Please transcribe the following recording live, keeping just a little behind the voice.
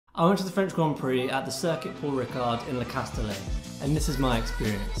I went to the French Grand Prix at the Circuit Paul Ricard in Castellet, and this is my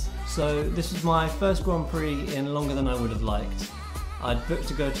experience. So this was my first Grand Prix in longer than I would have liked. I'd booked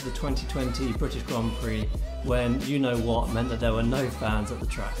to go to the 2020 British Grand Prix when you know what meant that there were no fans at the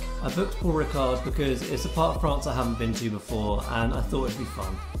track. I booked Paul Ricard because it's a part of France I haven't been to before and I thought it'd be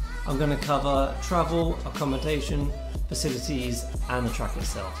fun. I'm going to cover travel, accommodation, facilities and the track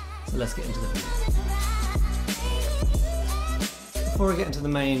itself. So let's get into the video. Before I get into the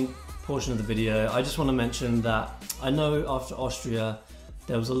main portion of the video, I just want to mention that I know after Austria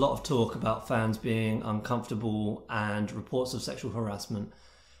there was a lot of talk about fans being uncomfortable and reports of sexual harassment.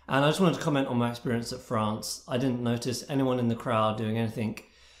 And I just wanted to comment on my experience at France. I didn't notice anyone in the crowd doing anything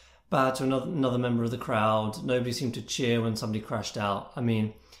bad to another member of the crowd. Nobody seemed to cheer when somebody crashed out. I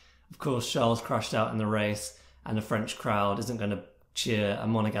mean, of course Charles crashed out in the race and the French crowd isn't going to cheer a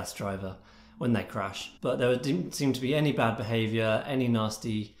monogasque driver when they crash. But there didn't seem to be any bad behaviour, any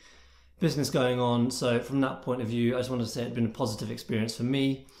nasty business going on. So from that point of view, I just wanted to say it's been a positive experience for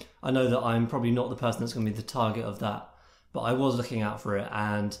me. I know that I'm probably not the person that's going to be the target of that, but I was looking out for it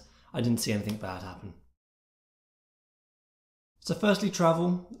and I didn't see anything bad happen. So firstly,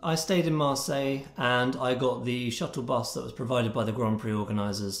 travel. I stayed in Marseille and I got the shuttle bus that was provided by the Grand Prix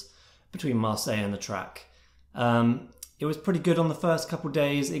organisers between Marseille and the track. It was pretty good on the first couple of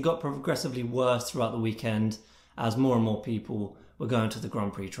days. It got progressively worse throughout the weekend as more and more people were going to the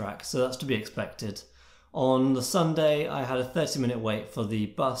Grand Prix track, so that's to be expected. On the Sunday, I had a 30-minute wait for the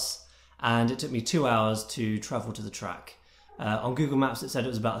bus and it took me 2 hours to travel to the track. On Google Maps, it said it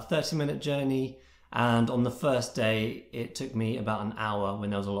was about a 30-minute journey, and on the first day, it took me about an hour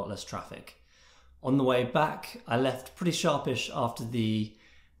when there was a lot less traffic. On the way back, I left pretty sharpish after the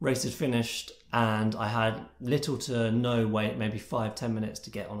race had finished, and I had little to no wait, maybe 5-10 minutes to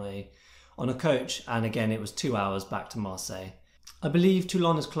get on a coach, and again it was 2 hours back to Marseille. I believe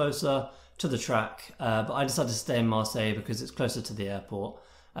Toulon is closer to the track, but I decided to stay in Marseille because it's closer to the airport,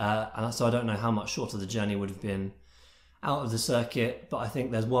 and so I don't know how much shorter the journey would have been out of the circuit, but I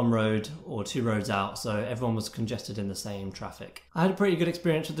think there's one road or two roads out, so everyone was congested in the same traffic. I had a pretty good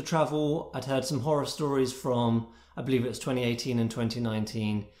experience with the travel. I'd heard some horror stories from, I believe it was 2018 and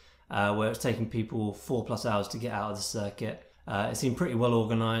 2019, where it's taking people 4+ hours to get out of the circuit. It seemed pretty well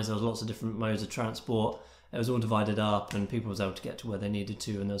organised. There was lots of different modes of transport. It was all divided up and people was able to get to where they needed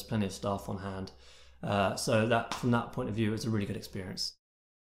to, and there was plenty of staff on hand. So that, from that point of view, it was a really good experience.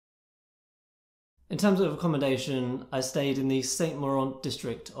 In terms of accommodation, I stayed in the Saint-Laurent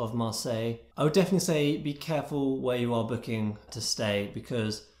district of Marseille. I would definitely say be careful where you are booking to stay,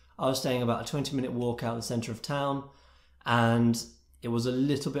 because I was staying about a 20-minute walk out of the centre of town and it was a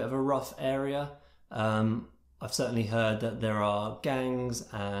little bit of a rough area. I've certainly heard that there are gangs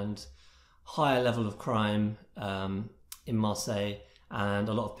and higher level of crime in Marseille and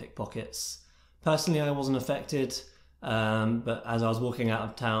a lot of pickpockets. Personally, I wasn't affected. But as I was walking out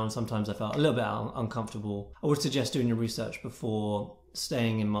of town, sometimes I felt a little bit uncomfortable. I would suggest doing your research before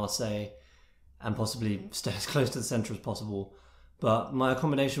staying in Marseille and possibly stay as close to the centre as possible. But my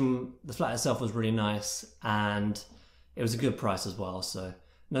accommodation, the flat itself was really nice and it was a good price as well, so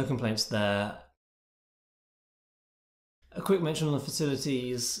no complaints there. A quick mention on the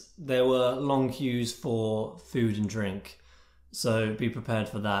facilities. There were long queues for food and drink, so be prepared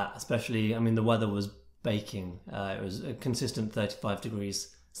for that, especially, I mean, the weather was baking. It was a consistent 35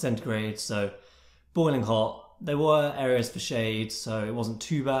 degrees centigrade, so boiling hot. There were areas for shade, so it wasn't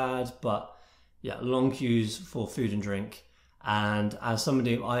too bad, but yeah, long queues for food and drink. And as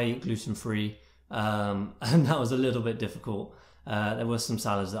somebody, I eat gluten-free, and that was a little bit difficult. There were some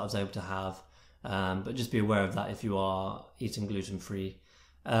salads that I was able to have, but just be aware of that if you are eating gluten-free.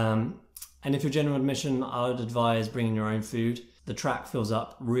 And if you're general admission, I would advise bringing your own food. The track fills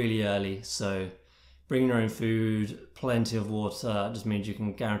up really early, so bring your own food, plenty of water, just means you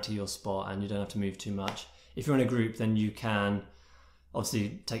can guarantee your spot and you don't have to move too much. If you're in a group, then you can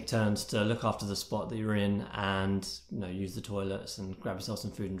obviously take turns to look after the spot that you're in and, you know, use the toilets and grab yourself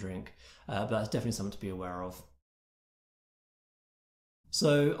some food and drink. But that's definitely something to be aware of.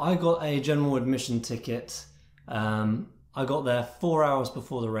 So I got a general admission ticket. I got there 4 hours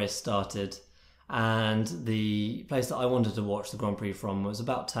before the race started, and the place that I wanted to watch the Grand Prix from was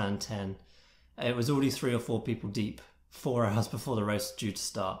about turn 10. It was already 3 or 4 people deep 4 hours before the race was due to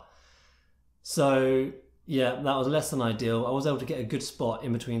start. So yeah, that was less than ideal. I was able to get a good spot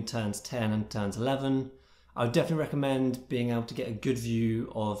in between turns 10 and turns 11. I would definitely recommend being able to get a good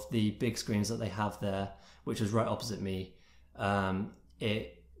view of the big screens that they have there, which was right opposite me.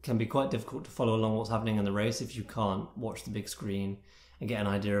 It can be quite difficult to follow along what's happening in the race if you can't watch the big screen and get an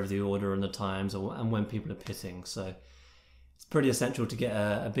idea of the order and the times and when people are pitting. So it's pretty essential to get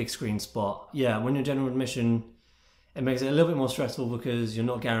a big screen spot. Yeah, when you're general admission, it makes it a little bit more stressful because you're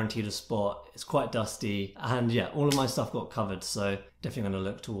not guaranteed a spot. It's quite dusty, and yeah, all of my stuff got covered, so definitely going to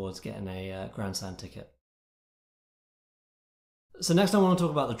look towards getting a grandstand ticket. So next I want to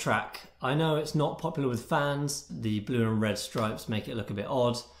talk about the track. I know it's not popular with fans. The blue and red stripes make it look a bit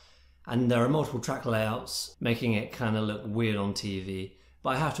odd, and there are multiple track layouts making it kind of look weird on TV,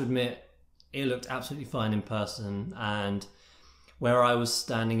 but I have to admit it looked absolutely fine in person, and where I was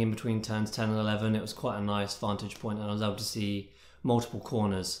standing in between turns 10 and 11, it was quite a nice vantage point, and I was able to see multiple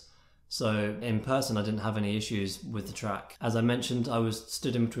corners. So in person, I didn't have any issues with the track. As I mentioned, I was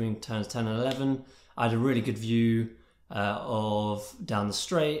stood in between turns 10 and 11. I had a really good view of down the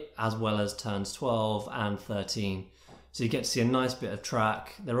straight, as well as turns 12 and 13. So you get to see a nice bit of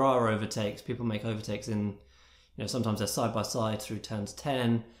track. There are overtakes. People make overtakes in, sometimes they're side by side through turns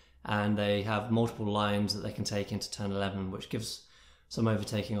 10, and they have multiple lines that they can take into turn 11, which gives some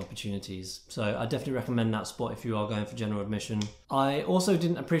overtaking opportunities. So I definitely recommend that spot if you are going for general admission. I also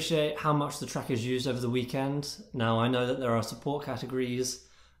didn't appreciate how much the track is used over the weekend. Now I know that there are support categories.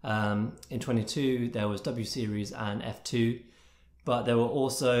 In 22 there was W Series and F2, but there were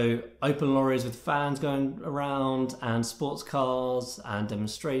also open lorries with fans going around and sports cars and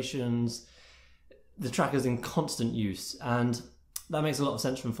demonstrations. The track is in constant use, and that makes a lot of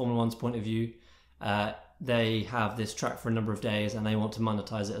sense from Formula One's point of view. They have this track for a number of days and they want to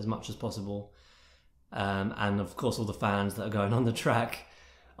monetize it as much as possible. And of course all the fans that are going on the track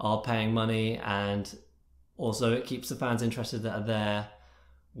are paying money, and also it keeps the fans interested that are there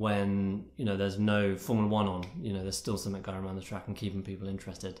when there's no Formula One on. There's still something going around the track and keeping people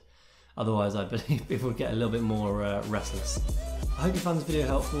interested. Otherwise I believe people would get a little bit more restless. I hope you found this video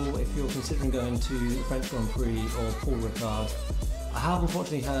helpful if you're considering going to the French Grand Prix or Paul Ricard. I have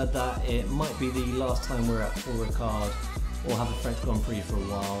unfortunately heard that it might be the last time we're at Paul Ricard or have a French Grand Prix for a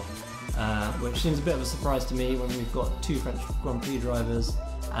while, which seems a bit of a surprise to me when we've got 2 French Grand Prix drivers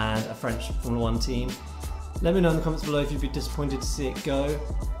and a French Formula One team. Let me know in the comments below if you'd be disappointed to see it go,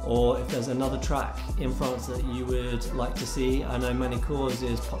 or if there's another track in France that you would like to see. I know Manicours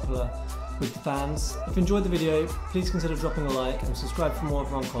is popular with the fans. If you enjoyed the video, please consider dropping a like and subscribe for more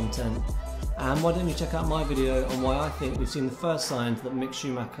of our content. And why don't you check out my video on why I think we've seen the first signs that Mick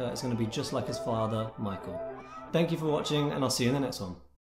Schumacher is going to be just like his father, Michael. Thank you for watching, and I'll see you in the next one.